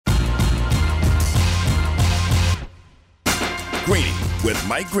Greeny with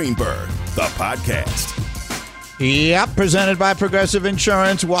Mike Greenberg, the podcast. Yep, presented by Progressive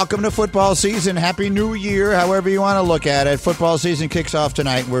Insurance. Welcome to football season. Happy New Year, however you want to look at it. Football season kicks off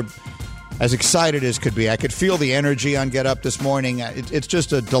tonight. We're as excited as could be. I could feel the energy on Get Up this morning. It's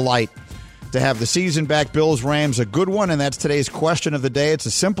just a delight to have the season back. Bills, Rams, a good one, and that's today's question of the day. It's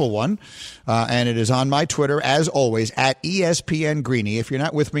a simple one, and it is on my Twitter, as always, at ESPN Greeny. If you're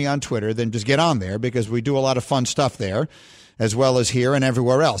not with me on Twitter, then just get on there because we do a lot of fun stuff there, as well as here and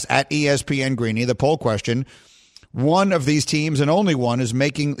everywhere else. At ESPN Greeny, the poll question, one of these teams, and only one, is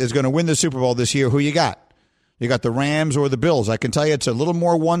going to win the Super Bowl this year. Who you got? You got the Rams or the Bills? I can tell you it's a little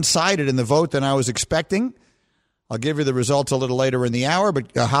more one-sided in the vote than I was expecting. I'll give you the results a little later in the hour,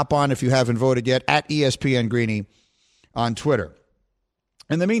 but hop on if you haven't voted yet at ESPN Greeny on Twitter.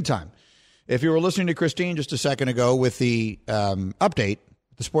 In the meantime, if you were listening to Christine just a second ago with the update,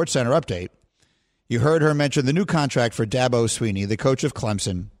 the Sports Center update, you heard her mention the new contract for Dabo Swinney, the coach of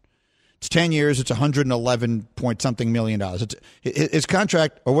Clemson. It's 10 years. It's $111-point-something million. It's his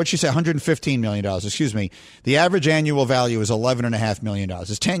contract, or what'd she say, $115 million, excuse me. The average annual value is $11.5 million.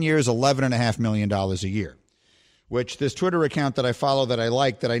 It's 10 years, $11.5 million a year, which this Twitter account that I follow that I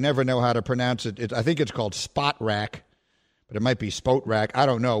like, that I never know how to pronounce it, I think it's called Spot Rack, but it might be Spot Rack. I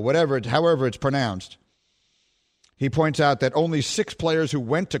don't know. However it's pronounced. He points out that only 6 players who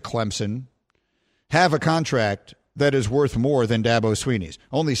went to Clemson have a contract that is worth more than Dabo Swinney's.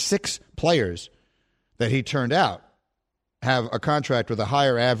 Only 6 players that he turned out have a contract with a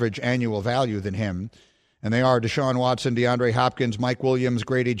higher average annual value than him, and they are Deshaun Watson, DeAndre Hopkins, Mike Williams,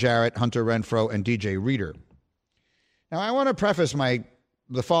 Grady Jarrett, Hunter Renfrow, and DJ Reader. Now, I want to preface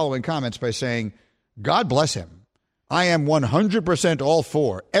the following comments by saying, God bless him. I am 100% all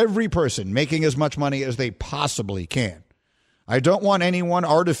for every person making as much money as they possibly can. I don't want anyone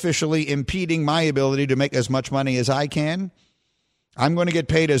artificially impeding my ability to make as much money as I can. I'm going to get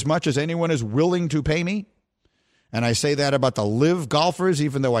paid as much as anyone is willing to pay me. And I say that about the live golfers,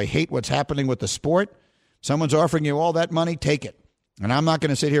 even though I hate what's happening with the sport. Someone's offering you all that money, take it. And I'm not going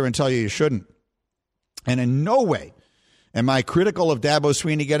to sit here and tell you shouldn't. And in no way am I critical of Dabo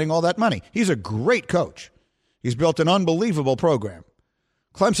Swinney getting all that money. He's a great coach. He's built an unbelievable program.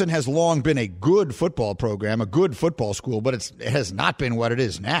 Clemson has long been a good football program, a good football school, but it has not been what it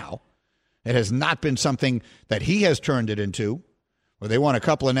is now. It has not been something that he has turned it into, where they won a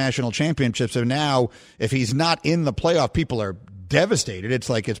couple of national championships. And now, if he's not in the playoff, people are devastated. It's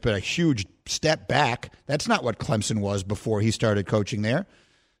like it's been a huge step back. That's not what Clemson was before he started coaching there.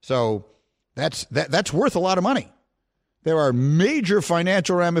 So that's worth a lot of money. There are major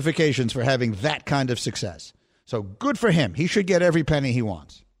financial ramifications for having that kind of success. So good for him. He should get every penny he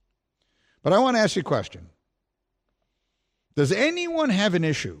wants. But I want to ask you a question. Does anyone have an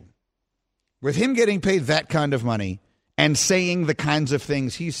issue with him getting paid that kind of money and saying the kinds of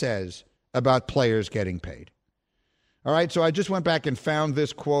things he says about players getting paid? All right, so I just went back and found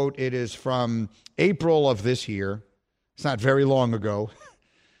this quote. It is from April of this year. It's not very long ago,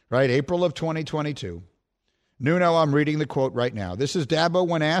 right? April of 2022. Nuno, I'm reading the quote right now. This is Dabo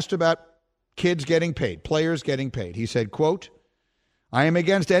when asked about kids getting paid, players getting paid. He said, quote, I am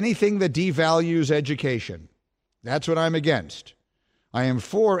against anything that devalues education. That's what I'm against. I am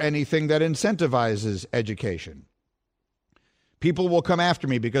for anything that incentivizes education. People will come after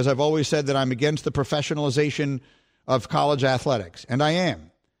me because I've always said that I'm against the professionalization of college athletics, and I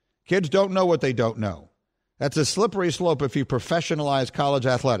am. Kids don't know what they don't know. That's a slippery slope if you professionalize college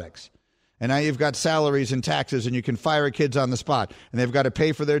athletics. And now you've got salaries and taxes, and you can fire kids on the spot, and they've got to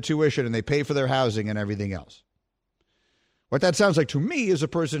pay for their tuition, and they pay for their housing and everything else. What that sounds like to me is a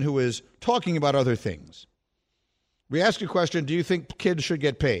person who is talking about other things. We ask a question, do you think kids should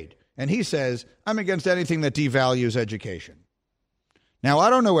get paid? And he says, I'm against anything that devalues education. Now, I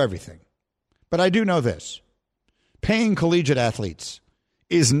don't know everything, but I do know this. Paying collegiate athletes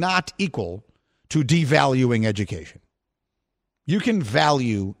is not equal to devaluing education. You can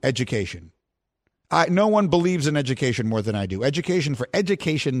value education. No one believes in education more than I do. Education for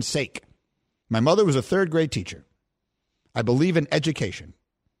education's sake. My mother was a third-grade teacher. I believe in education.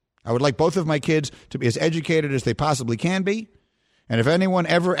 I would like both of my kids to be as educated as they possibly can be. And if anyone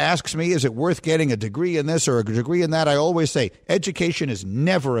ever asks me, is it worth getting a degree in this or a degree in that, I always say, education is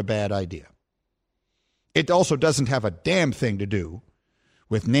never a bad idea. It also doesn't have a damn thing to do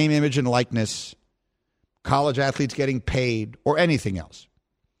with name, image, and likeness, college athletes getting paid, or anything else.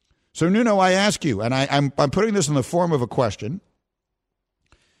 So, Nuno, I ask you, and I'm putting this in the form of a question.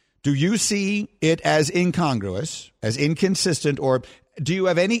 Do you see it as incongruous, as inconsistent, or do you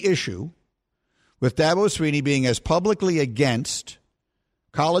have any issue with Dabo Swinney being as publicly against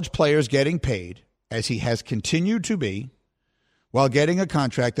college players getting paid as he has continued to be while getting a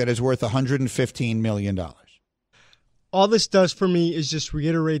contract that is worth $115 million. All this does for me is just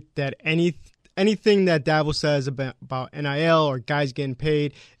reiterate that anything that Dabo says about NIL or guys getting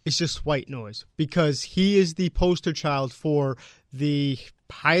paid is just white noise, because he is the poster child for the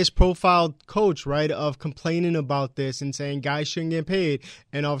highest profile coach, right, of complaining about this and saying guys shouldn't get paid,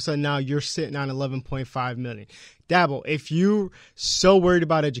 and all of a sudden now you're sitting on $11.5 million. Dabo, if you're so worried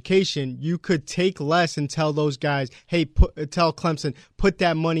about education, you could take less and tell those guys, hey, tell Clemson, put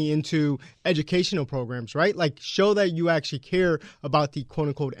that money into educational programs, right? Like, show that you actually care about the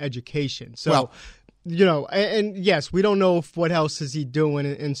quote-unquote education. So, well, you know, and yes, we don't know what else is he doing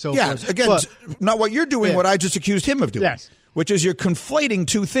and so forth. Again, not what you're doing, what I just accused him of doing. Yes. Which is you're conflating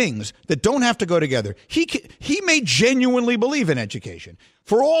two things that don't have to go together. He may genuinely believe in education.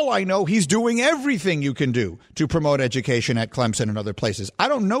 For all I know, he's doing everything you can do to promote education at Clemson and other places. I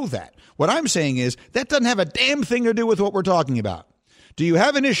don't know that. What I'm saying is that doesn't have a damn thing to do with what we're talking about. Do you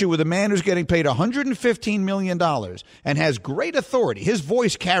have an issue with a man who's getting paid $115 million and has great authority? His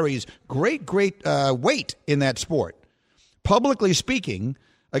voice carries great weight in that sport. Publicly speaking,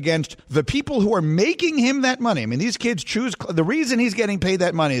 against the people who are making him that money. I mean, these kids choose. The reason he's getting paid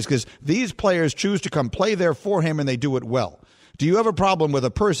that money is because these players choose to come play there for him, and they do it well. Do you have a problem with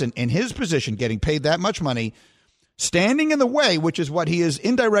a person in his position getting paid that much money, standing in the way, which is what he is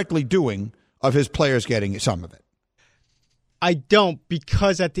indirectly doing, of his players getting some of it? I don't,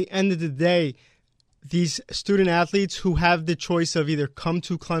 because at the end of the day, these student athletes who have the choice of either come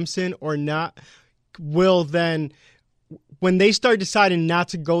to Clemson or not will then, when they start deciding not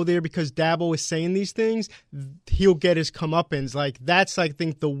to go there because Dabo is saying these things, he'll get his comeuppance. Like, that's, I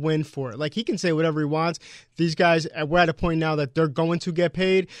think, the win for it. Like, he can say whatever he wants. These guys, we're at a point now that they're going to get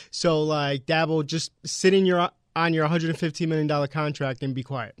paid. So, like, Dabo, just sit in on your $115 million contract and be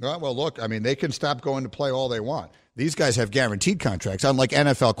quiet. Well, look, I mean, they can stop going to play all they want. These guys have guaranteed contracts, unlike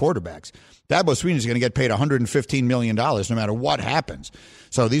NFL quarterbacks. Dabo Swinney is going to get paid $115 million no matter what happens.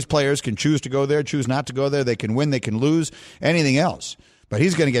 So these players can choose to go there, choose not to go there. They can win, they can lose, anything else. But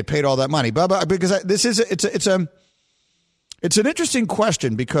he's going to get paid all that money. But because it's an interesting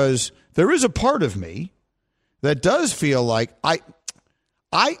question, because there is a part of me that does feel like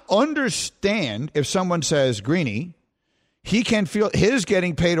I understand if someone says, Greeny, he can feel his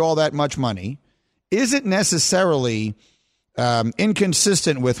getting paid all that much money isn't necessarily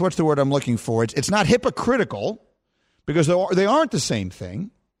inconsistent with, what's the word I'm looking for? It's not hypocritical, because they aren't the same thing.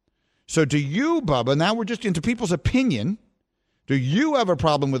 So do you, Bubba, now we're just into people's opinion, do you have a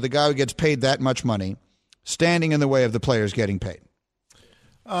problem with the guy who gets paid that much money standing in the way of the players getting paid?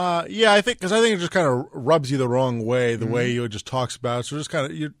 Yeah, I think it just kind of rubs you the wrong way, the way he just talks about it. So just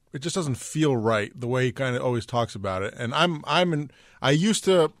kind of, it just doesn't feel right the way he kind of always talks about it. And I used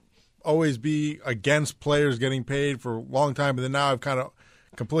to always be against players getting paid for a long time, but then now I've kind of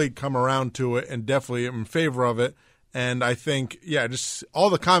completely come around to it and definitely am in favor of it. And I think, just all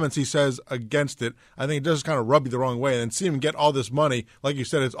the comments he says against it, I think it does kind of rub you the wrong way. And then see him get all this money, like you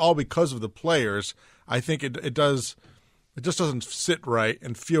said, it's all because of the players. I think it does. It just doesn't sit right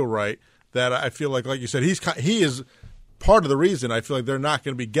and feel right. That I feel like you said, he is part of the reason I feel like they're not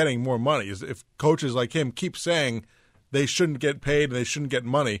going to be getting more money. Is if coaches like him keep saying they shouldn't get paid and they shouldn't get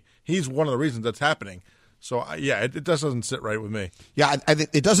money, he's one of the reasons that's happening. So, it just doesn't sit right with me. Yeah, I think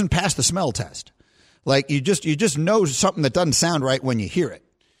it doesn't pass the smell test. Like, you just know something that doesn't sound right when you hear it.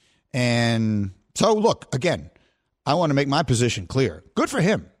 And so, look, again, I want to make my position clear. Good for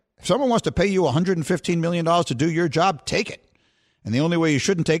him. If someone wants to pay you $115 million to do your job, take it. And the only way you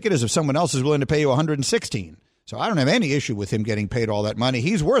shouldn't take it is if someone else is willing to pay you $116. So I don't have any issue with him getting paid all that money.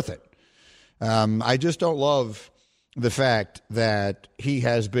 He's worth it. I just don't love the fact that he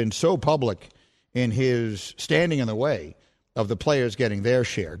has been so public in his standing in the way of the players getting their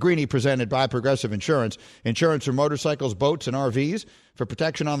share. Greeny, presented by Progressive Insurance. Insurance for motorcycles, boats, and RVs for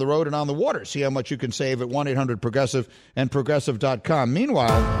protection on the road and on the water. See how much you can save at 1-800-PROGRESSIVE and Progressive.com.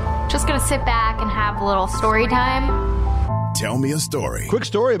 Meanwhile, just going to sit back and have a little story time. Tell me a story. Quick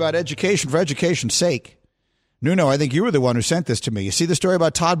story about education for education's sake. Nuno, I think you were the one who sent this to me. You see the story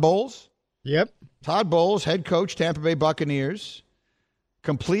about Todd Bowles? Yep. Todd Bowles, head coach, Tampa Bay Buccaneers,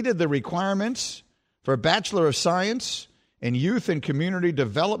 completed the requirements for a Bachelor of Science in Youth and Community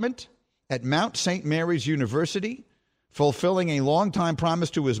Development at Mount St. Mary's University, fulfilling a longtime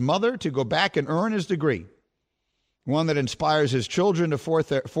promise to his mother to go back and earn his degree, one that inspires his children to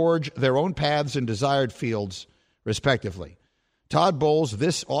forge their own paths in desired fields, respectively. Todd Bowles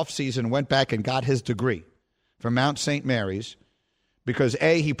this offseason went back and got his degree from Mount St. Mary's because,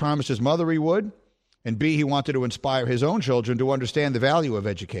 A, he promised his mother he would, and B, he wanted to inspire his own children to understand the value of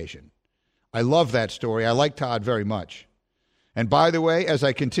education. I love that story. I like Todd very much. And by the way, as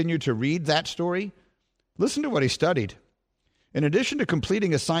I continue to read that story, listen to what he studied. In addition to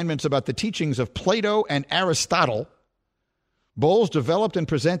completing assignments about the teachings of Plato and Aristotle, Bowles developed and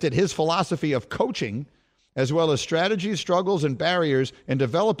presented his philosophy of coaching, as well as strategies, struggles, and barriers in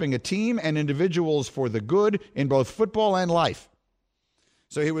developing a team and individuals for the good in both football and life.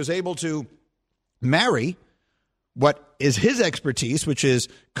 So he was able to marry what is his expertise, which is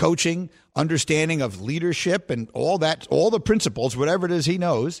coaching, understanding of leadership and all that, all the principles, whatever it is he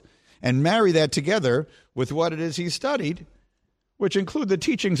knows, and marry that together with what it is he studied, which include the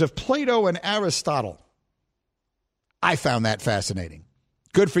teachings of Plato and Aristotle. I found that fascinating.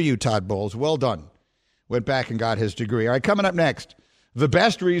 Good for you, Todd Bowles. Well done. Went back and got his degree. All right, coming up next, the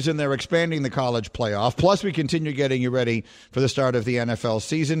best reason they're expanding the college playoff. Plus, we continue getting you ready for the start of the NFL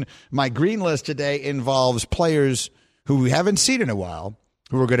season. My green list today involves players who we haven't seen in a while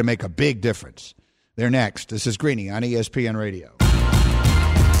who are going to make a big difference. They're next. This is Greeny on ESPN Radio.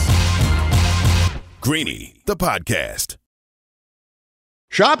 Greeny, the podcast.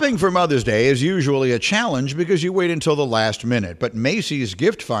 Shopping for Mother's Day is usually a challenge because you wait until the last minute, but Macy's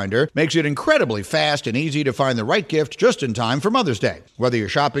Gift Finder makes it incredibly fast and easy to find the right gift just in time for Mother's Day. Whether you're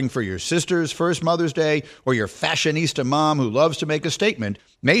shopping for your sister's first Mother's Day or your fashionista mom who loves to make a statement,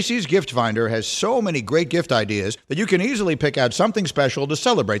 Macy's Gift Finder has so many great gift ideas that you can easily pick out something special to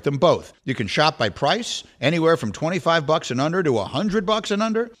celebrate them both. You can shop by price, anywhere from $25 and under to $100 and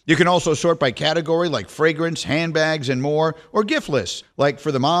under. You can also sort by category like fragrance, handbags, and more, or gift lists, like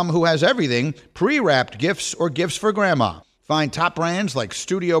for the mom who has everything, pre-wrapped gifts or gifts for grandma. Find top brands like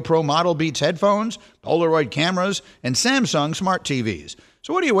Studio Pro Model Beats headphones, Polaroid cameras, and Samsung smart TVs.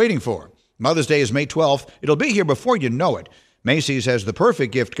 So what are you waiting for? Mother's Day is May 12th. It'll be here before you know it. Macy's has the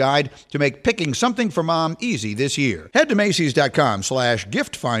perfect gift guide to make picking something for mom easy this year. Head to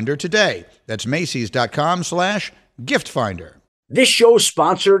Macy's.com/gift finder today. That's Macy's.com/gift finder. This show is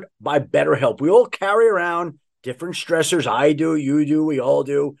sponsored by BetterHelp. We all carry around different stressors. I do, you do, we all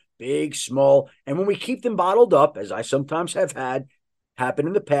do, big, small. And when we keep them bottled up, as I sometimes have had happen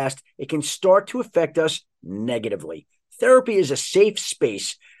in the past, it can start to affect us negatively. Therapy is a safe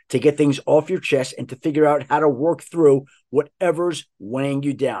space to get things off your chest and to figure out how to work through whatever's weighing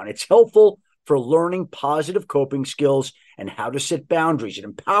you down. It's helpful for learning positive coping skills and how to set boundaries. It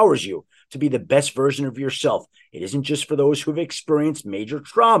empowers you to be the best version of yourself. It isn't just for those who've experienced major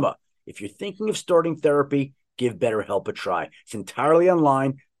trauma. If you're thinking of starting therapy, give BetterHelp a try. It's entirely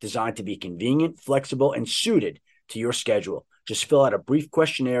online, designed to be convenient, flexible, and suited to your schedule. Just fill out a brief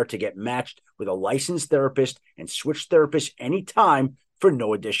questionnaire to get matched with a licensed therapist and switch therapists anytime for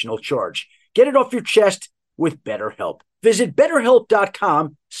no additional charge. Get it off your chest with BetterHelp. Visit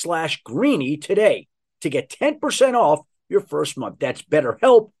BetterHelp.com/Greeny today to get 10% off your first month. That's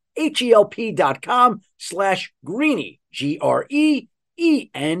BetterHelp, HELP.com/Greeny,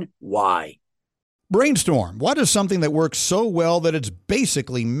 GREENY. Brainstorm. What is something that works so well that it's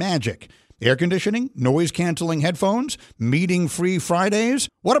basically magic? Air conditioning, noise-canceling headphones, meeting-free Fridays?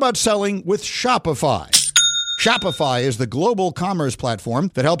 What about selling with Shopify? Shopify is the global commerce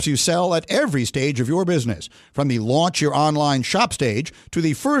platform that helps you sell at every stage of your business, from the launch your online shop stage to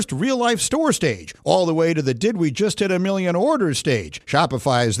the first real-life store stage, all the way to the did we just hit 1 million orders stage.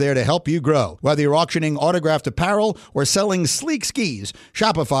 Shopify is there to help you grow. Whether you're auctioning autographed apparel or selling sleek skis,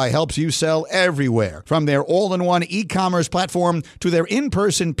 Shopify helps you sell everywhere, from their all-in-one e-commerce platform to their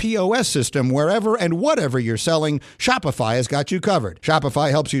in-person POS system. Wherever and whatever you're selling, Shopify has got you covered. Shopify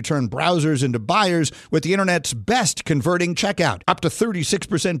helps you turn browsers into buyers with the internet's best converting checkout, up to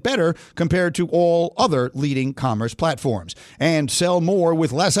 36% better compared to all other leading commerce platforms. And sell more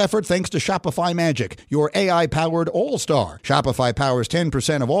with less effort thanks to Shopify Magic, your AI-powered all-star. Shopify powers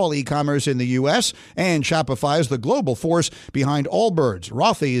 10% of all e-commerce in the U.S., and Shopify is the global force behind Allbirds,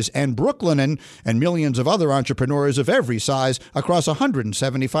 Rothy's, and Brooklinen, and millions of other entrepreneurs of every size across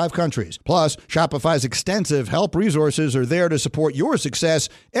 175 countries. Plus, Shopify's extensive help resources are there to support your success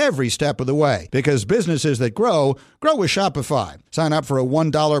every step of the way, because businesses that grow with Shopify. Sign up for a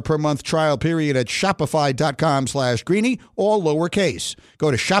 $1 per month trial period at shopify.com/Greeny, all lowercase.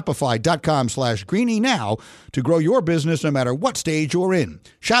 Go to shopify.com/Greeny now to grow your business no matter what stage you're in.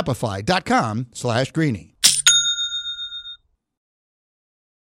 Shopify.com/Greeny.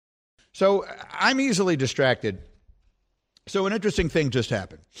 So I'm easily distracted. So an interesting thing just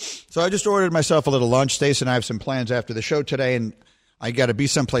happened. So I just ordered myself a little lunch. Stace and I have some plans after the show today, and I got to be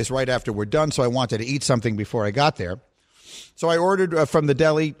someplace right after we're done, so I wanted to eat something before I got there. So I ordered from the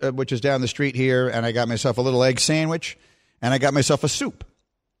deli, which is down the street here, and I got myself a little egg sandwich, and I got myself a soup.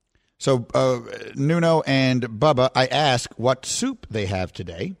 So Nuno and Bubba, I asked what soup they have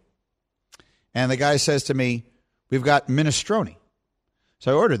today, and the guy says to me, we've got minestrone.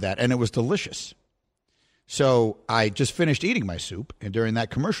 So I ordered that, and it was delicious. So I just finished eating my soup and during that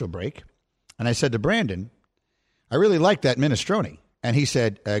commercial break, and I said to Brandon, I really like that minestrone. And he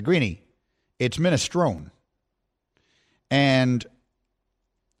said, Greenie, it's minestrone. And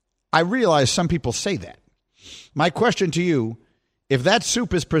I realize some people say that. My question to you, if that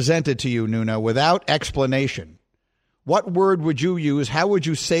soup is presented to you, Nuno, without explanation, what word would you use? How would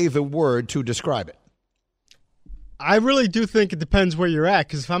you say the word to describe it? I really do think it depends where you're at,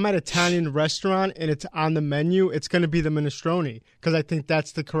 because if I'm at an Italian restaurant and it's on the menu, it's going to be the minestrone, because I think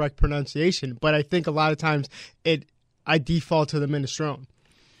that's the correct pronunciation. But I think a lot of times I default to the minestrone.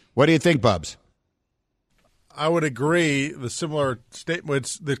 What do you think, Bubs? I would agree. The similar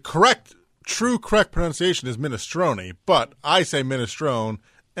statements, the true correct pronunciation is minestrone, but I say minestrone,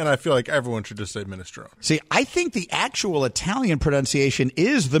 and I feel like everyone should just say minestrone. See, I think the actual Italian pronunciation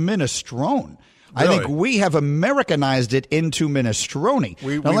is the minestrone. Really? I think we have Americanized it into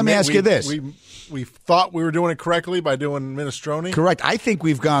minestrone. Now, let me ask you this. We thought we were doing it correctly by doing minestrone? Correct. I think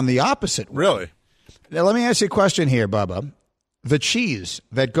we've gone the opposite way. Really? Now, let me ask you a question here, Bubba. The cheese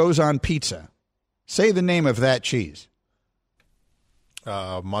that goes on pizza, say the name of that cheese.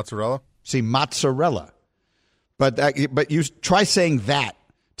 Mozzarella? See, mozzarella. But you try saying that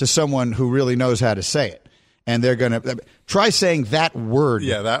to someone who really knows how to say it. And they're going to try saying that word.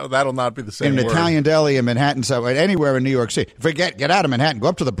 Yeah, that'll not be the same in an word. Italian deli in Manhattan, anywhere in New York City. Get out of Manhattan, go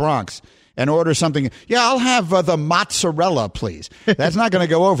up to the Bronx and order something. Yeah, I'll have the mozzarella, please. That's not going to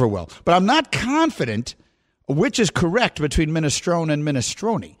go over well. But I'm not confident which is correct between minestrone and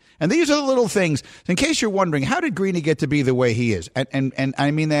minestrone. And these are the little things. In case you're wondering, how did Greenie get to be the way he is? And I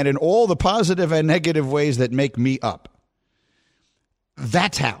mean that in all the positive and negative ways that make me up.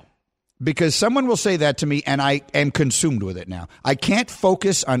 That's how. Because someone will say that to me, and I am consumed with it now. I can't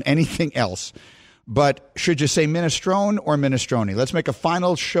focus on anything else. But should you say minestrone or minestrone? Let's make a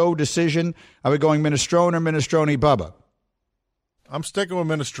final show decision. Are we going minestrone or minestrone, Bubba? I'm sticking with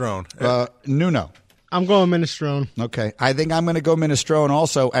minestrone. Nuno. I'm going minestrone. Okay. I think I'm going to go minestrone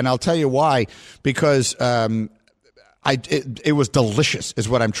also, and I'll tell you why. Because it was delicious is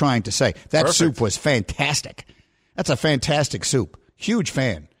what I'm trying to say. That Perfect. Soup was fantastic. That's a fantastic soup. Huge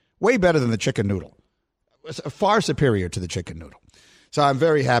fan. Way better than the chicken noodle. It's far superior to the chicken noodle. So I'm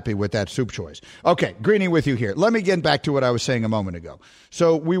very happy with that soup choice. Okay, Greenie with you here. Let me get back to what I was saying a moment ago.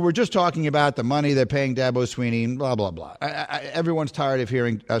 So we were just talking about the money they're paying Dabo Swinney and blah, blah, blah. Everyone's tired of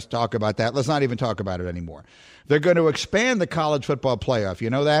hearing us talk about that. Let's not even talk about it anymore. They're going to expand the college football playoff.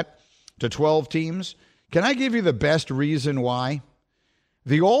 You know that? To 12 teams. Can I give you the best reason why?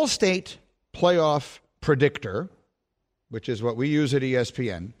 The All-State Playoff Predictor, which is what we use at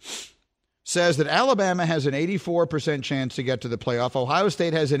ESPN, says that Alabama has an 84% chance to get to the playoff. Ohio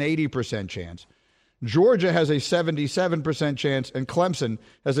State has an 80% chance. Georgia has a 77% chance, and Clemson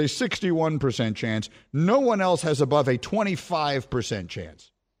has a 61% chance. No one else has above a 25%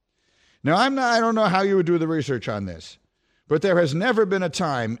 chance. Now, I don't know how you would do the research on this, but there has never been a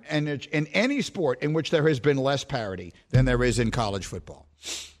time in any sport in which there has been less parity than there is in college football.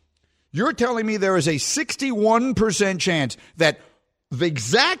 You're telling me there is a 61% chance that the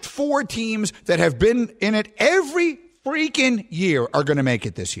exact 4 teams that have been in it every freaking year are going to make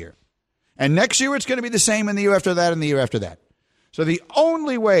it this year. And next year it's going to be the same, and the year after that, and the year after that. So the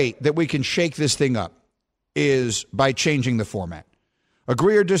only way that we can shake this thing up is by changing the format.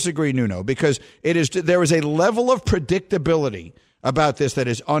 Agree or disagree, Nuno? Because there is a level of predictability about this that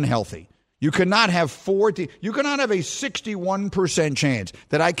is unhealthy. You cannot have you cannot have a 61% chance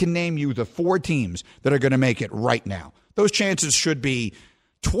that I can name you the 4 teams that are going to make it right now. Those chances should be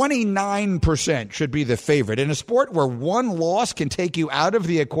 29% should be the favorite. In a sport where one loss can take you out of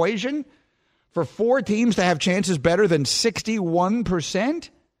the equation, for 4 teams to have chances better than 61%,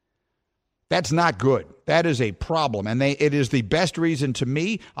 that's not good. That is a problem. And it is the best reason to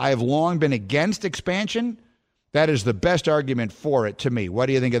me. I have long been against expansion. That is the best argument for it to me. What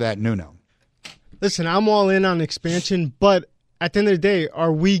do you think of that, Nuno? Listen, I'm all in on expansion, but at the end of the day,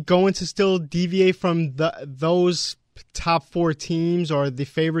 are we going to still deviate from those top 4 teams or the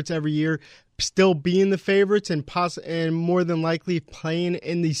favorites every year still being the favorites and more than likely playing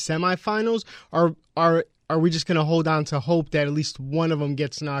in the semifinals? Or are we just going to hold on to hope that at least one of them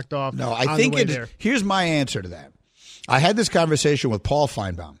gets knocked off? No, I think here's my answer to that. I had this conversation with Paul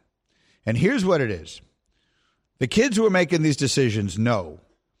Feinbaum, and here's what it is. The kids who are making these decisions know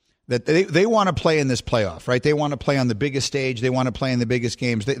that they want to play in this playoff, right? They want to play on the biggest stage. They want to play in the biggest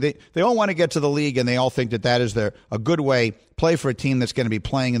games. They all want to get to the league, and they all think that is a good way, play for a team that's going to be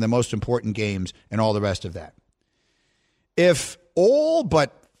playing in the most important games and all the rest of that. If all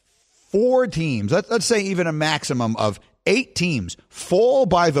but 4 teams, let's say even a maximum of 8 teams, fall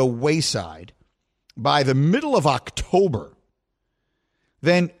by the wayside by the middle of October,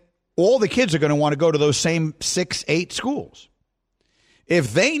 then all the kids are going to want to go to those same 6, 8 schools.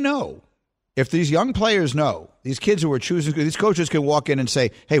 If they know, if these young players know, these kids who are choosing, these coaches can walk in and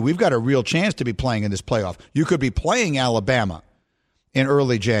say, hey, we've got a real chance to be playing in this playoff. You could be playing Alabama in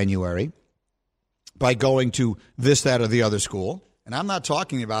early January by going to this, that, or the other school. And I'm not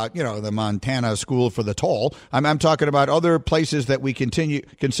talking about, the Montana School for the Tall. I'm talking about other places that we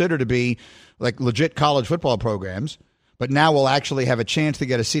consider to be like legit college football programs. But now we'll actually have a chance to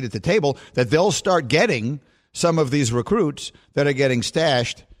get a seat at the table, that they'll start getting some of these recruits that are getting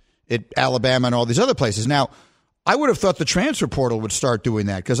stashed at Alabama and all these other places. Now, I would have thought the transfer portal would start doing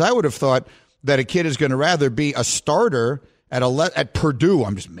that, because I would have thought that a kid is going to rather be a starter at Purdue,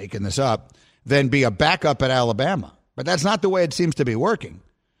 I'm just making this up, than be a backup at Alabama. But that's not the way it seems to be working.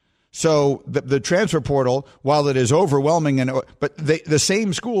 So the transfer portal, while it is overwhelming, but the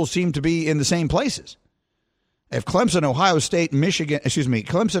same schools seem to be in the same places. If Clemson, Ohio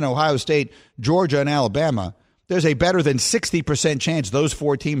State, Georgia, and Alabama, there's a better than 60% chance those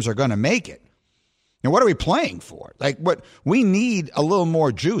 4 teams are going to make it. And what are we playing for? We need a little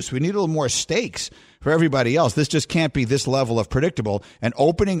more juice. We need a little more stakes for everybody else. This just can't be this level of predictable. And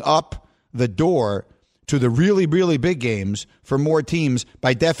opening up the door to the really, really big games for more teams,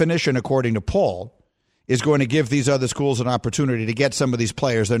 by definition, according to Paul, is going to give these other schools an opportunity to get some of these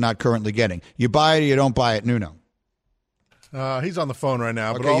players they're not currently getting. You buy it or you don't buy it, Nuno? He's on the phone right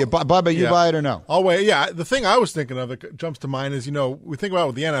now. Okay, Bubba, you buy it or no? I'll wait. Yeah, the thing I was thinking of that jumps to mind is, we think about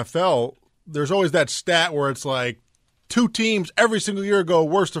with the NFL, there's always that stat where it's like 2 teams every single year go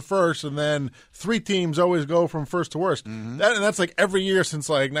worst to first, and then 3 teams always go from first to worst. Mm-hmm. That's like every year since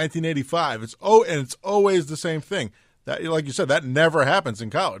like 1985. It's always the same thing. That, like you said, that never happens in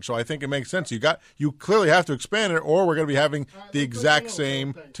college. So I think it makes sense. You clearly have to expand it, or we're going to be having the exact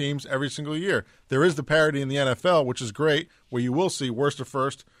same teams every single year. There is the parity in the NFL, which is great, where you will see worst to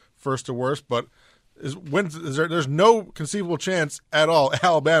first, first to worst. But there's no conceivable chance at all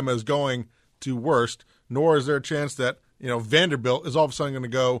Alabama is going to worst, nor is there a chance that Vanderbilt is all of a sudden going to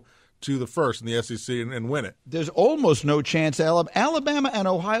go to the first in the SEC and win it. There's almost no chance. Alabama and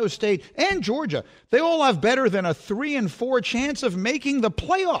Ohio State and Georgia, they all have better than a 3 and 4 chance of making the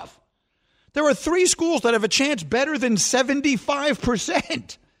playoff. There are 3 schools that have a chance better than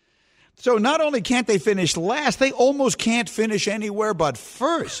 75%. So not only can't they finish last, they almost can't finish anywhere but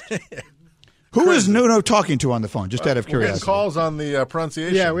first. Who is Nuno talking to on the phone? Just out of curiosity. We're getting calls on the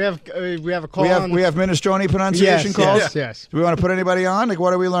pronunciation. Yeah, we have a call. We have Minestrone pronunciation calls. Yes. Do we want to put anybody on?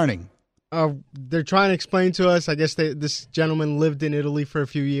 What are we learning? They're trying to explain to us. I guess this gentleman lived in Italy for a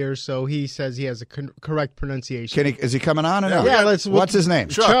few years, so he says he has a correct pronunciation. Is he coming on or no? Yeah. What's his name?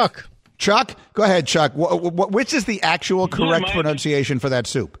 Chuck. Chuck? Go ahead, Chuck. Which is the actual correct pronunciation for that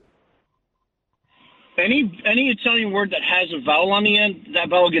soup? Any Italian word that has a vowel on the end, that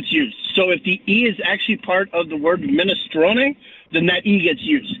vowel gets used. So if the E is actually part of the word minestrone, then that E gets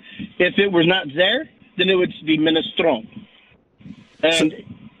used. If it was not there, then it would be minestrone. And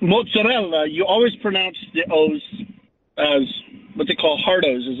mozzarella, you always pronounce the O's as what they call hard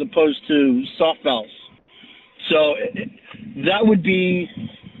O's as opposed to soft vowels. So that would be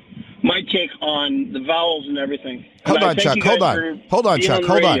my take on the vowels and everything. Hold on, Chuck. Hold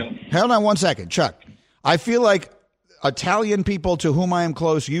on 1 second. Chuck, I feel like Italian people to whom I am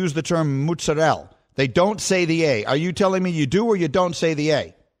close use the term mozzarella. They don't say the A. Are you telling me you do or you don't say the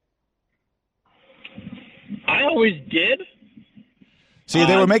A? I always did. See,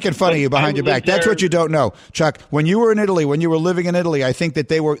 they were making fun of you behind your back. That's what you don't know, Chuck. When you were in Italy, when you were living in Italy, I think that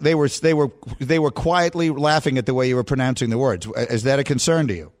they were quietly laughing at the way you were pronouncing the words. Is that a concern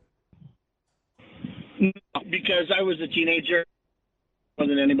to you? No, because I was a teenager more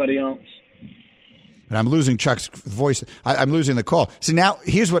than anybody else. And I'm losing Chuck's voice. I'm losing the call. See, now,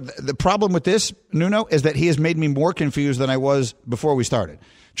 here's what the problem with this, Nuno, is that he has made me more confused than I was before we started.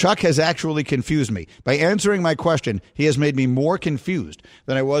 Chuck has actually confused me. By answering my question, he has made me more confused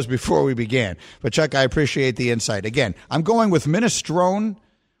than I was before we began. But, Chuck, I appreciate the insight. Again, I'm going with minestrone,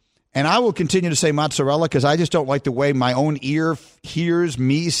 and I will continue to say mozzarella because I just don't like the way my own ear hears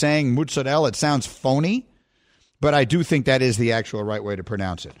me saying mozzarella. It sounds phony. But I do think that is the actual right way to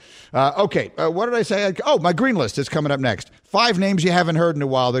pronounce it. Okay, what did I say? Oh, my green list is coming up next. 5 names you haven't heard in a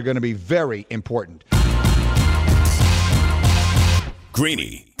while. They're going to be very important.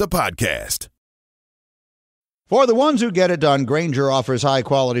 Greeny, the podcast. For the ones who get it done, Grainger offers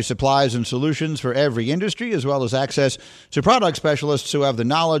high-quality supplies and solutions for every industry, as well as access to product specialists who have the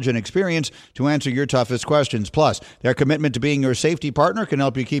knowledge and experience to answer your toughest questions. Plus, their commitment to being your safety partner can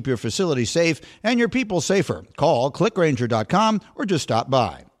help you keep your facility safe and your people safer. Call clickgrainger.com or just stop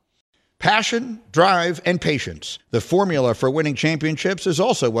by. Passion, drive, and patience. The formula for winning championships is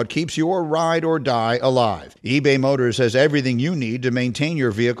also what keeps your ride or die alive. eBay Motors has everything you need to maintain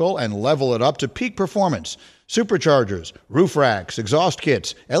your vehicle and level it up to peak performance. Superchargers, roof racks, exhaust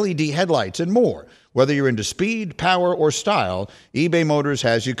kits, LED headlights, and more. Whether you're into speed, power, or style, eBay Motors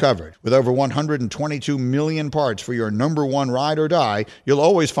has you covered. With over 122 million parts for your number one ride or die, you'll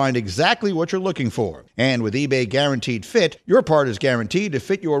always find exactly what you're looking for. And with eBay Guaranteed Fit, your part is guaranteed to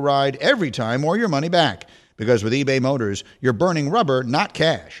fit your ride every time or your money back. Because with eBay Motors, you're burning rubber, not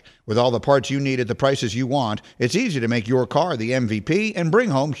cash. With all the parts you need at the prices you want, it's easy to make your car the MVP and bring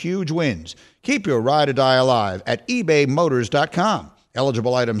home huge wins. Keep your ride or die alive at ebaymotors.com.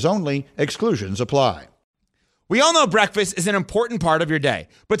 Eligible items only. Exclusions apply. We all know breakfast is an important part of your day,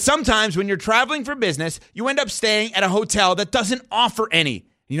 but sometimes when you're traveling for business, you end up staying at a hotel that doesn't offer any.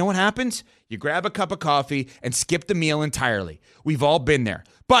 You know what happens? You grab a cup of coffee and skip the meal entirely. We've all been there.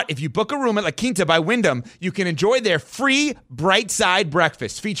 But if you book a room at La Quinta by Wyndham, you can enjoy their free Bright Side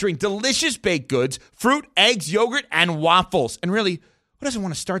breakfast featuring delicious baked goods, fruit, eggs, yogurt, and waffles. And really, who doesn't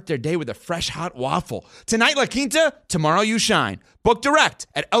want to start their day with a fresh, hot waffle? Tonight, La Quinta, tomorrow you shine. Book direct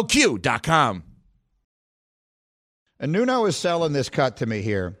at lq.com. And Nuno is selling this cut to me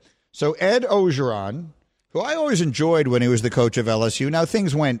here. So Ed Ogeron, who I always enjoyed when he was the coach of LSU, now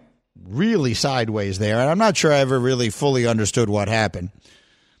things went really sideways there, and I'm not sure I ever really fully understood what happened.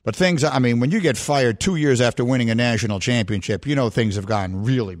 But things, I mean, when you get fired 2 years after winning a national championship, you know things have gone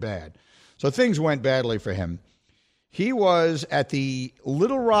really bad. So things went badly for him. He was at the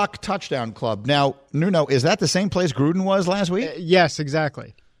Little Rock Touchdown Club. Now, Nuno, is that the same place Gruden was last week? Yes,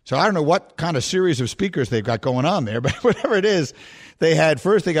 exactly. So I don't know what kind of series of speakers they've got going on there, but whatever it is, they got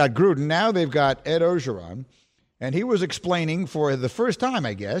Gruden. Now they've got Ed Ogeron, and he was explaining for the first time,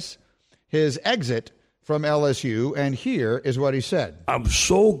 I guess, his exit from LSU, and here is what he said. I'm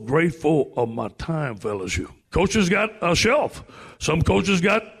so grateful of my time for LSU. Coaches got a shelf. Some coaches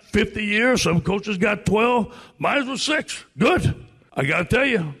got 50 years. Some coaches got 12. Mine was 6. Good. I got to tell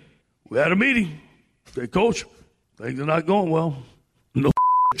you, we had a meeting. Say, Coach, things are not going well. No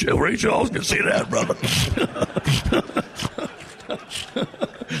Ray Charles can see that, brother.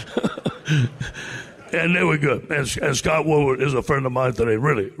 And they were good. And Scott Woodward is a friend of mine today.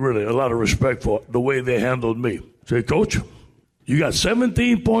 Really, really, a lot of respect for the way they handled me. Say, Coach, you got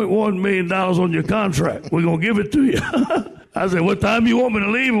 $17.1 million on your contract. We're going to give it to you. I said, what time you want me to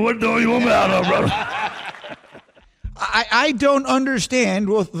leave and what door you want me out of, brother? I don't understand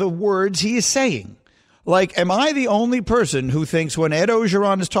the words he is saying. Like, am I the only person who thinks when Ed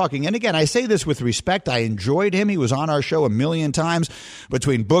Ogeron is talking, and again, I say this with respect, I enjoyed him. He was on our show a million times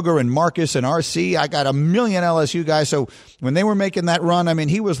between Booger and Marcus and RC. I got a million LSU guys. So when they were making that run, I mean,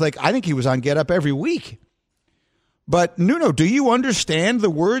 he was like, I think he was on Get Up every week. But Nuno, do you understand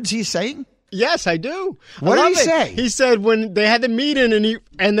the words he's saying? Yes, I do. What did he say? He said when they had the meeting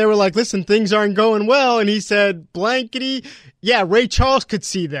and they were like, listen, things aren't going well. And he said, blankety. Yeah, Ray Charles could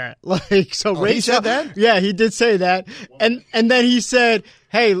see that. Like, so Ray he said that? Yeah, he did say that. And then he said,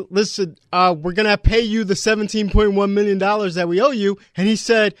 hey, listen, we're going to pay you the $17.1 million that we owe you. And he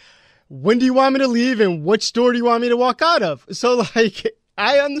said, when do you want me to leave and which store do you want me to walk out of? So like,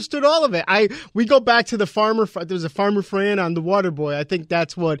 I understood all of it. We go back to the farmer. There's a Farmer Fran on The Waterboy. I think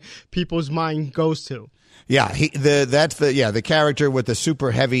that's what people's mind goes to. Yeah, the character with the super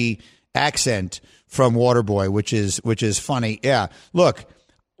heavy accent from Waterboy, which is funny. Yeah, look,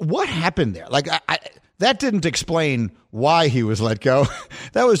 what happened there? Like, that didn't explain why he was let go.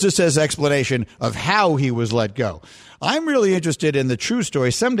 That was just his explanation of how he was let go. I'm really interested in the true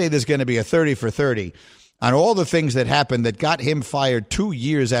story. Someday there's going to be a 30 for 30 on all the things that happened that got him fired 2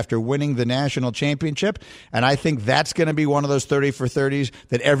 years after winning the national championship. And I think that's going to be one of those 30 for 30s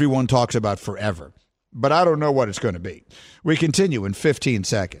that everyone talks about forever. But I don't know what it's going to be. We continue in 15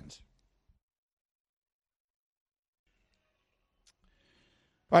 seconds.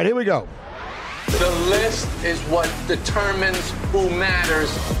 All right, here we go. The list is what determines who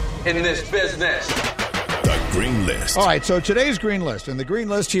matters in this business. The Green List. All right, so today's Green List. And the Green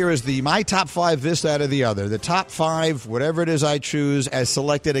List here is my top 5, this, that, or the other. The top 5, whatever it is I choose, as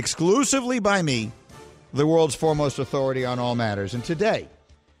selected exclusively by me, the world's foremost authority on all matters. And today,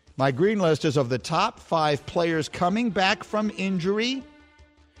 my Green List is of the top 5 players coming back from injury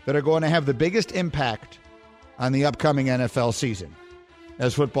that are going to have the biggest impact on the upcoming NFL season.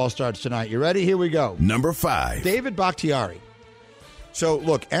 as football starts tonight. You ready? Here we go. Number 5. David Bakhtiari. So,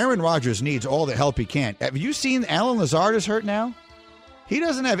 look, Aaron Rodgers needs all the help he can. Have you seen Alan Lazard is hurt now? He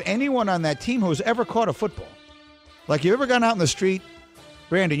doesn't have anyone on that team who's ever caught a football. Like, you ever gone out in the street,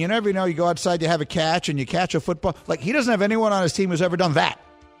 Brandon, you never know, you go outside, you have a catch, and you catch a football. Like, he doesn't have anyone on his team who's ever done that.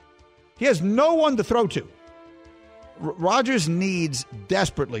 He has no one to throw to. Rodgers needs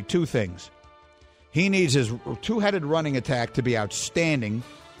desperately two things. He needs his two-headed running attack to be outstanding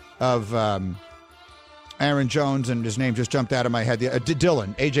of Aaron Jones, and his name just jumped out of my head,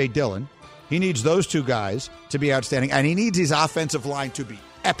 Dillon, A.J. Dillon. He needs those two guys to be outstanding, and he needs his offensive line to be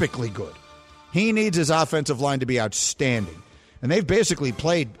epically good. He needs his offensive line to be outstanding. And they've basically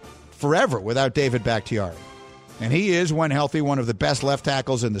played forever without David Bakhtiari. And he is, when healthy, one of the best left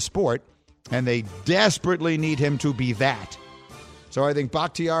tackles in the sport, and they desperately need him to be that. So I think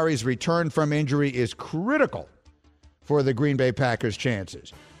Bakhtiari's return from injury is critical for the Green Bay Packers'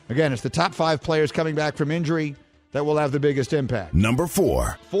 chances. Again, it's the top 5 players coming back from injury that will have the biggest impact. Number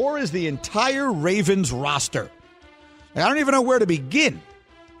 4. 4 is the entire Ravens roster. I don't even know where to begin.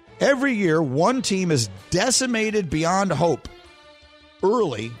 Every year, one team is decimated beyond hope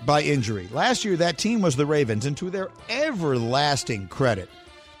early by injury. Last year, that team was the Ravens, and to their everlasting credit,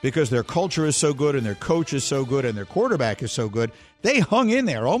 because their culture is so good and their coach is so good and their quarterback is so good, they hung in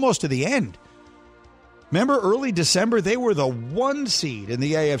there almost to the end. Remember, early December, they were the 1 seed in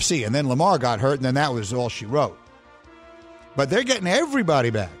the AFC, and then Lamar got hurt, and then that was all she wrote. But they're getting everybody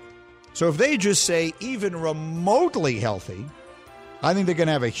back. So if they just say even remotely healthy, I think they're going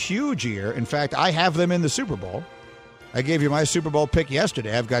to have a huge year. In fact, I have them in the Super Bowl. I gave you my Super Bowl pick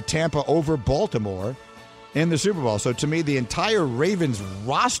yesterday. I've got Tampa over Baltimore in the Super Bowl. So to me, the entire Ravens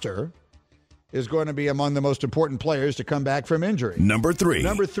roster is going to be among the most important players to come back from injury. Number 3.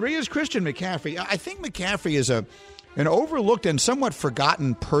 Number 3 is Christian McCaffrey. I think McCaffrey is an overlooked and somewhat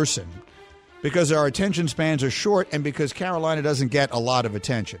forgotten person because our attention spans are short and because Carolina doesn't get a lot of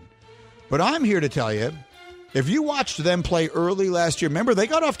attention. But I'm here to tell you, if you watched them play early last year, remember, they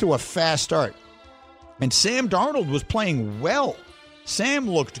got off to a fast start. And Sam Darnold was playing well. Sam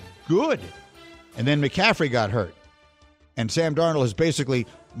looked good. And then McCaffrey got hurt. And Sam Darnold is basically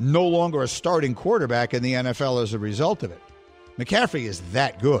no longer a starting quarterback in the NFL as a result of it. McCaffrey is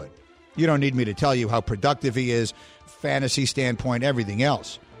that good. You don't need me to tell you how productive he is, fantasy standpoint, everything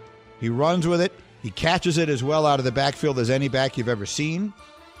else. He runs with it. He catches it as well out of the backfield as any back you've ever seen.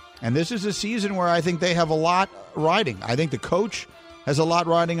 And this is a season where I think they have a lot riding. I think the coach has a lot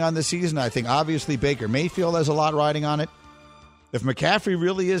riding on the season. I think obviously Baker Mayfield has a lot riding on it. If McCaffrey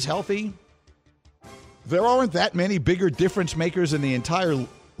really is healthy, there aren't that many bigger difference makers in the entire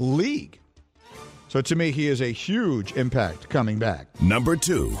league. So to me, he is a huge impact coming back. Number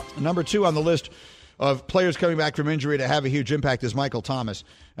 2. Number 2 on the list of players coming back from injury to have a huge impact is Michael Thomas.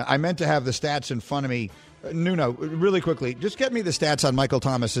 I meant to have the stats in front of me. Nuno, really quickly, just get me the stats on Michael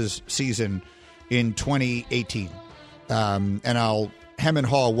Thomas's season in 2018. And I'll hem and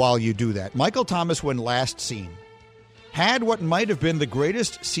haw while you do that. Michael Thomas, when last seen, had what might have been the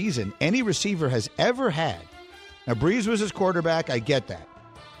greatest season any receiver has ever had. Now, Breeze was his quarterback. I get that.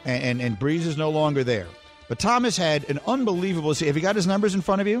 And Breeze is no longer there. But Thomas had an unbelievable season. Have you got his numbers in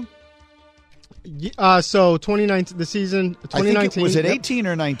front of you? So 2019, the season 2019. I think was it 18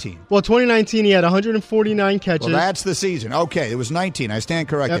 or 19? Well, 2019 he had 149 catches. Well, that's the season. Okay, it was 19. I stand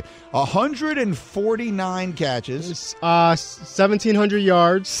corrected. Yep. 149 catches, 1,700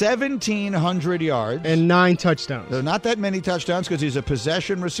 yards, 1,700 yards, and 9 touchdowns. So not that many touchdowns because he's a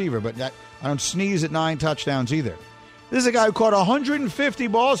possession receiver, but I don't sneeze at 9 touchdowns either. This is a guy who caught 150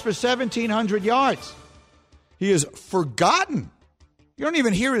 balls for 1,700 yards. He is forgotten. You don't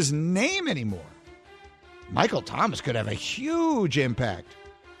even hear his name anymore. Michael Thomas could have a huge impact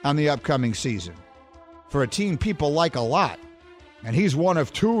on the upcoming season for a team people like a lot. And he's one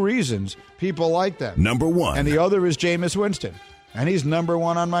of 2 reasons people like them. Number 1. And the other is Jameis Winston. And he's number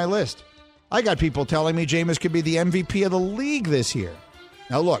 1 on my list. I got people telling me Jameis could be the MVP of the league this year.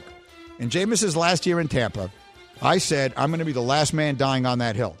 Now, look, in Jameis's last year in Tampa, I said I'm going to be the last man dying on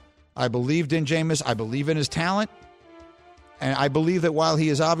that hill. I believed in Jameis. I believe in his talent. And I believe that while he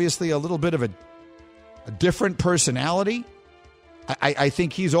is obviously a little bit of a different personality, I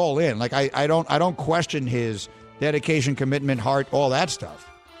think he's all in. Like I don't question his dedication, commitment, heart, all that stuff.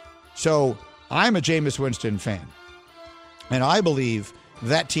 So I'm a Jameis Winston fan. And I believe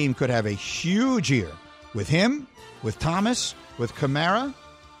that team could have a huge year with him, with Thomas, with Kamara.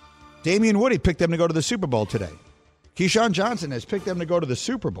 Damian Woody picked them to go to the Super Bowl today. Keyshawn Johnson has picked them to go to the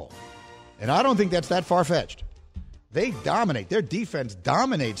Super Bowl. And I don't think that's that far-fetched. They dominate. Their defense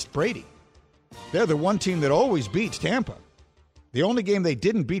dominates Brady. They're the one team that always beats Tampa. The only game they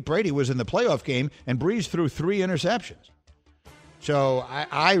didn't beat Brady was in the playoff game, and Breeze threw 3 interceptions. So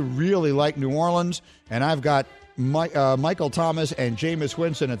I really like New Orleans, and I've got Michael Thomas and Jameis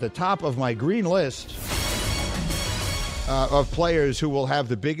Winston at the top of my green list of players who will have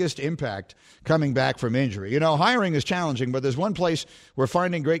the biggest impact coming back from injury. You know, hiring is challenging, but there's one place where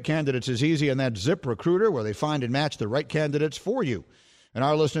finding great candidates is easy, and that's ZipRecruiter, where they find and match the right candidates for you. And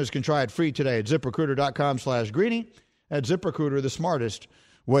our listeners can try it free today at ZipRecruiter.com/Greeny. At ZipRecruiter, the smartest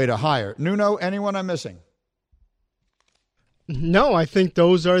way to hire. Nuno, anyone I'm missing? No, I think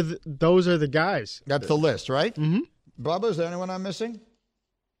those are the guys. That's the list, right? Mm-hmm. Bubba, is there anyone I'm missing?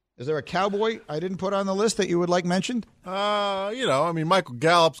 Is there a Cowboy I didn't put on the list that you would like mentioned? Michael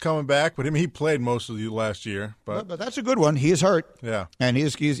Gallup's coming back, but he played most of the last year. But that's a good one. He is hurt. Yeah. And he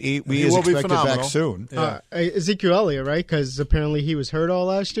is will expected back soon. Yeah. Ezekiel Elliott, right? Because apparently he was hurt all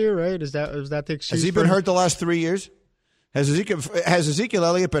last year, right? Is that the excuse? Has he been hurt the last 3 years? Has Ezekiel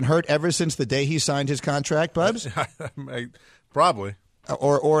Elliott been hurt ever since the day he signed his contract, Bubs? Probably.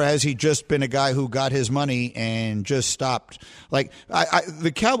 Or has he just been a guy who got his money and just stopped? Like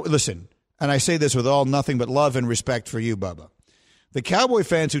the Cowboy. Listen, and I say this with nothing but love and respect for you, Bubba. The Cowboy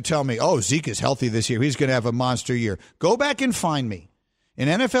fans who tell me, "Oh, Zeke is healthy this year; he's going to have a monster year," go back and find me in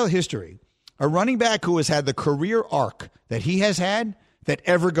NFL history a running back who has had the career arc that he has had that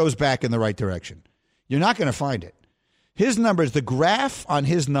ever goes back in the right direction. You're not going to find it. His numbers, the graph on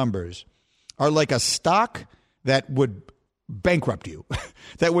his numbers, are like a stock that would bankrupt you,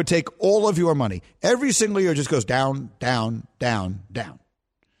 that would take all of your money. Every single year just goes down, down, down, down.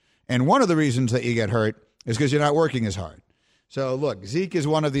 And one of the reasons that you get hurt is because you're not working as hard. So, look, Zeke is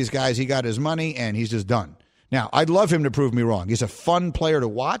one of these guys. He got his money, and he's just done. Now, I'd love him to prove me wrong. He's a fun player to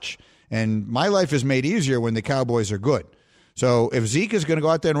watch, and my life is made easier when the Cowboys are good. So if Zeke is going to go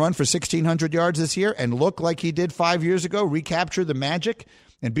out there and run for 1,600 yards this year and look like he did 5 years ago, recapture the magic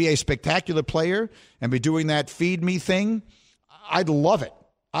and be a spectacular player and be doing that feed me thing, I'd love it.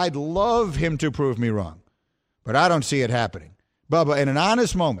 I'd love him to prove me wrong. But I don't see it happening. Bubba, in an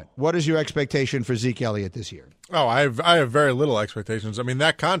honest moment, what is your expectation for Zeke Elliott this year? Oh, I have very little expectations. I mean,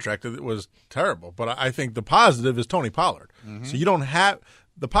 that contract was terrible, but I think the positive is Tony Pollard. Mm-hmm. So you don't have –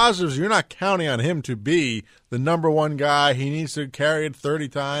 the positives, you're not counting on him to be the number one guy. He needs to carry it 30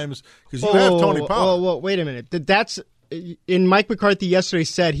 times because you have Tony Pollard. Well, wait a minute. That's in Mike McCarthy yesterday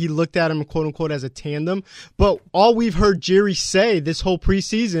said he looked at him, quote unquote, as a tandem. But all we've heard Jerry say this whole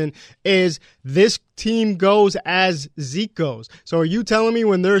preseason is this team goes as Zeke goes. So are you telling me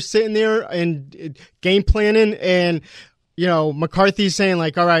when they're sitting there and game planning and McCarthy's saying,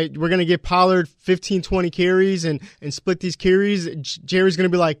 like, all right, we're going to give Pollard 15, 20 carries and split these carries, Jerry's going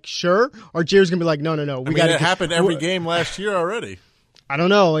to be like, sure? Or Jerry's going to be like, no. It happened every game last year already. I don't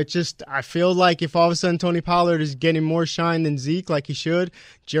know. I feel like if all of a sudden Tony Pollard is getting more shine than Zeke like he should,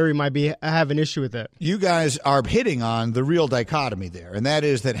 Jerry might have an issue with it. You guys are hitting on the real dichotomy there, and that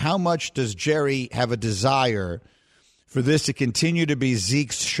is that how much does Jerry have a desire for this to continue to be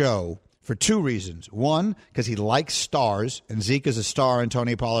Zeke's show? For 2 reasons. 1, because he likes stars, and Zeke is a star and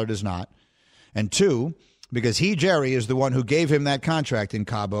Tony Pollard is not. And 2, because Jerry, is the one who gave him that contract in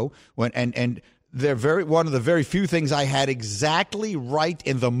Cabo. And they're one of the very few things I had exactly right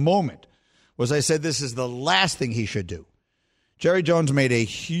in the moment was I said this is the last thing he should do. Jerry Jones made a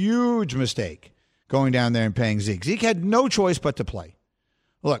huge mistake going down there and paying Zeke. Zeke had no choice but to play.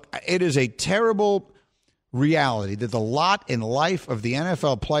 Look, it is a terrible reality that the lot in life of the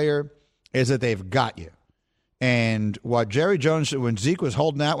NFL player is that they've got you. And what Jerry Jones, when Zeke was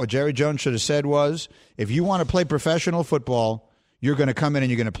holding out, what Jerry Jones should have said was, if you want to play professional football, you're going to come in and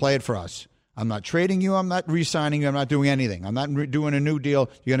you're going to play it for us. I'm not trading you. I'm not re-signing you. I'm not doing anything. I'm not doing a new deal.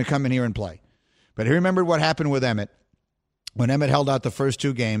 You're going to come in here and play. But he remembered what happened with Emmett when Emmett held out the first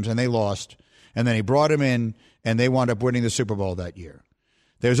 2 games and they lost. And then he brought him in and they wound up winning the Super Bowl that year.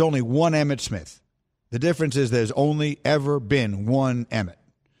 There's only one Emmitt Smith. The difference is there's only ever been one Emmett.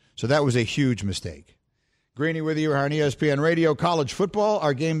 So that was a huge mistake. Greeny with you on ESPN Radio. College football,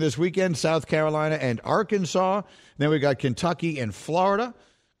 our game this weekend, South Carolina and Arkansas. Then we got Kentucky and Florida.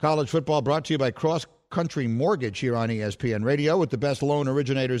 College football brought to you by Cross Country Mortgage here on ESPN Radio with the best loan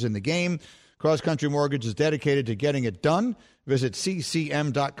originators in the game. Cross Country Mortgage is dedicated to getting it done. Visit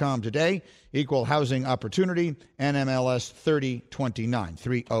ccm.com today. Equal housing opportunity, NMLS 3029.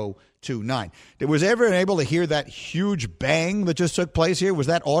 Was everyone able to hear that huge bang that just took place here? Was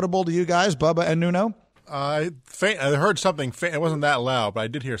that audible to you guys, Bubba and Nuno? I heard something. It wasn't that loud, but I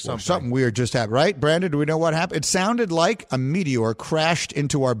did hear something. Well, something weird just happened, right? Brandon, do we know what happened? It sounded like a meteor crashed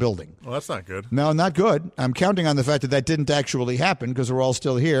into our building. Well, that's not good. No, not good. I'm counting on the fact that didn't actually happen because we're all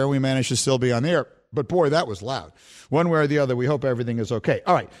still here. We managed to still be on the air. But boy, that was loud. One way or the other, we hope everything is okay.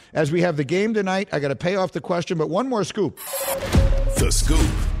 All right, as we have the game tonight, I got to pay off the question, but one more scoop. The scoop.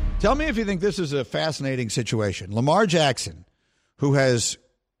 Tell me if you think this is a fascinating situation. Lamar Jackson, who has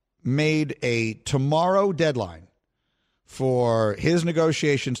made a tomorrow deadline for his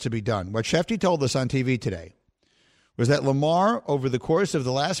negotiations to be done. What Shefty told us on TV today was that Lamar, over the course of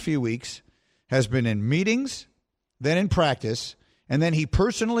the last few weeks, has been in meetings, then in practice, and then he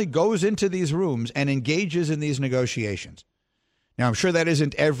personally goes into these rooms and engages in these negotiations. Now, I'm sure that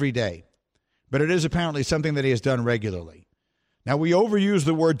isn't every day, but it is apparently something that he has done regularly. Now, we overuse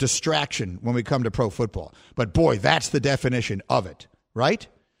the word distraction when we come to pro football, but boy, that's the definition of it, right?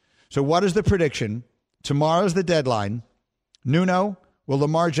 So what is the prediction? Tomorrow's the deadline. Nuno, will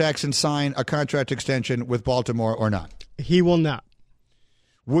Lamar Jackson sign a contract extension with Baltimore or not? He will not.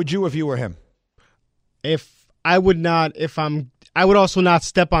 Would you if you were him? I would also not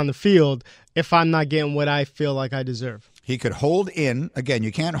step on the field if I'm not getting what I feel like I deserve. He could hold in. Again,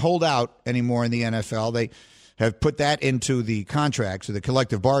 you can't hold out anymore in the NFL. They have put that into the contracts or the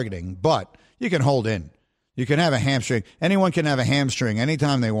collective bargaining, but you can hold in. You can have a hamstring. Anyone can have a hamstring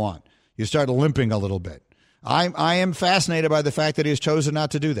anytime they want. You start limping a little bit. I am fascinated by the fact that he has chosen not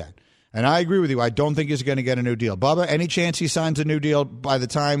to do that. And I agree with you. I don't think he's going to get a new deal. Bubba, any chance he signs a new deal by the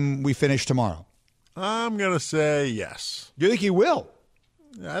time we finish tomorrow? I'm going to say yes. You think he will?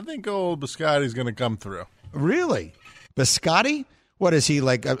 I think old Biscotti's going to come through. Really? Biscotti? What is he,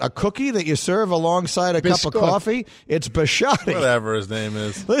 like a cookie that you serve alongside a cup of coffee? It's Biscotti. Whatever his name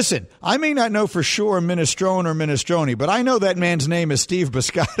is. Listen, I may not know for sure Minestrone or Minestrone, but I know that man's name is Steve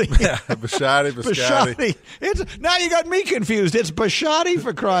Biscotti. Yeah, Biscotti. Now you got me confused. It's Biscotti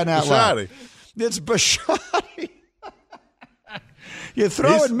for crying out loud. It's Biscotti. You're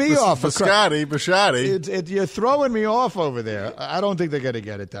throwing me off. Biscotti. You're throwing me off over there. I don't think they're going to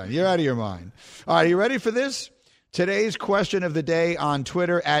get it done. You're out of your mind. All right, you ready for this? Today's question of the day on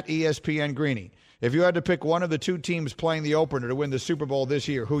Twitter at ESPN Greeny. If you had to pick one of the two teams playing the opener to win the Super Bowl this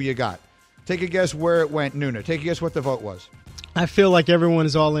year, who you got? Take a guess where it went, Nuna. Take a guess what the vote was. I feel like everyone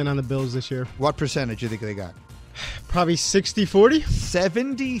is all in on the Bills this year. What percentage do you think they got? Probably 60-40?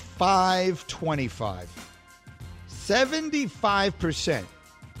 75-25. 75%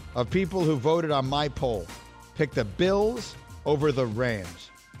 of people who voted on my poll picked the Bills over the Rams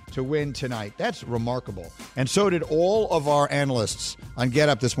to win tonight. That's remarkable. And so did all of our analysts on Get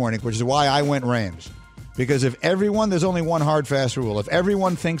Up this morning, which is why I went Rams. Because if everyone, there's only one hard, fast rule. If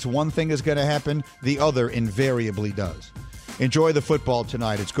everyone thinks one thing is going to happen, the other invariably does. Enjoy the football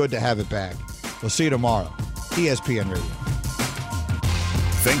tonight. It's good to have it back. We'll see you tomorrow. ESPN Radio.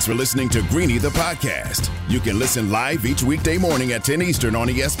 Thanks for listening to Greeny the podcast. You can listen live each weekday morning at 10 Eastern on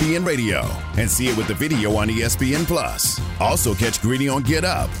ESPN Radio and see it with the video on ESPN Plus. Also catch Greeny on Get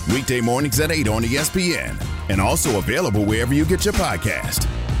Up weekday mornings at 8 on ESPN and also available wherever you get your podcast.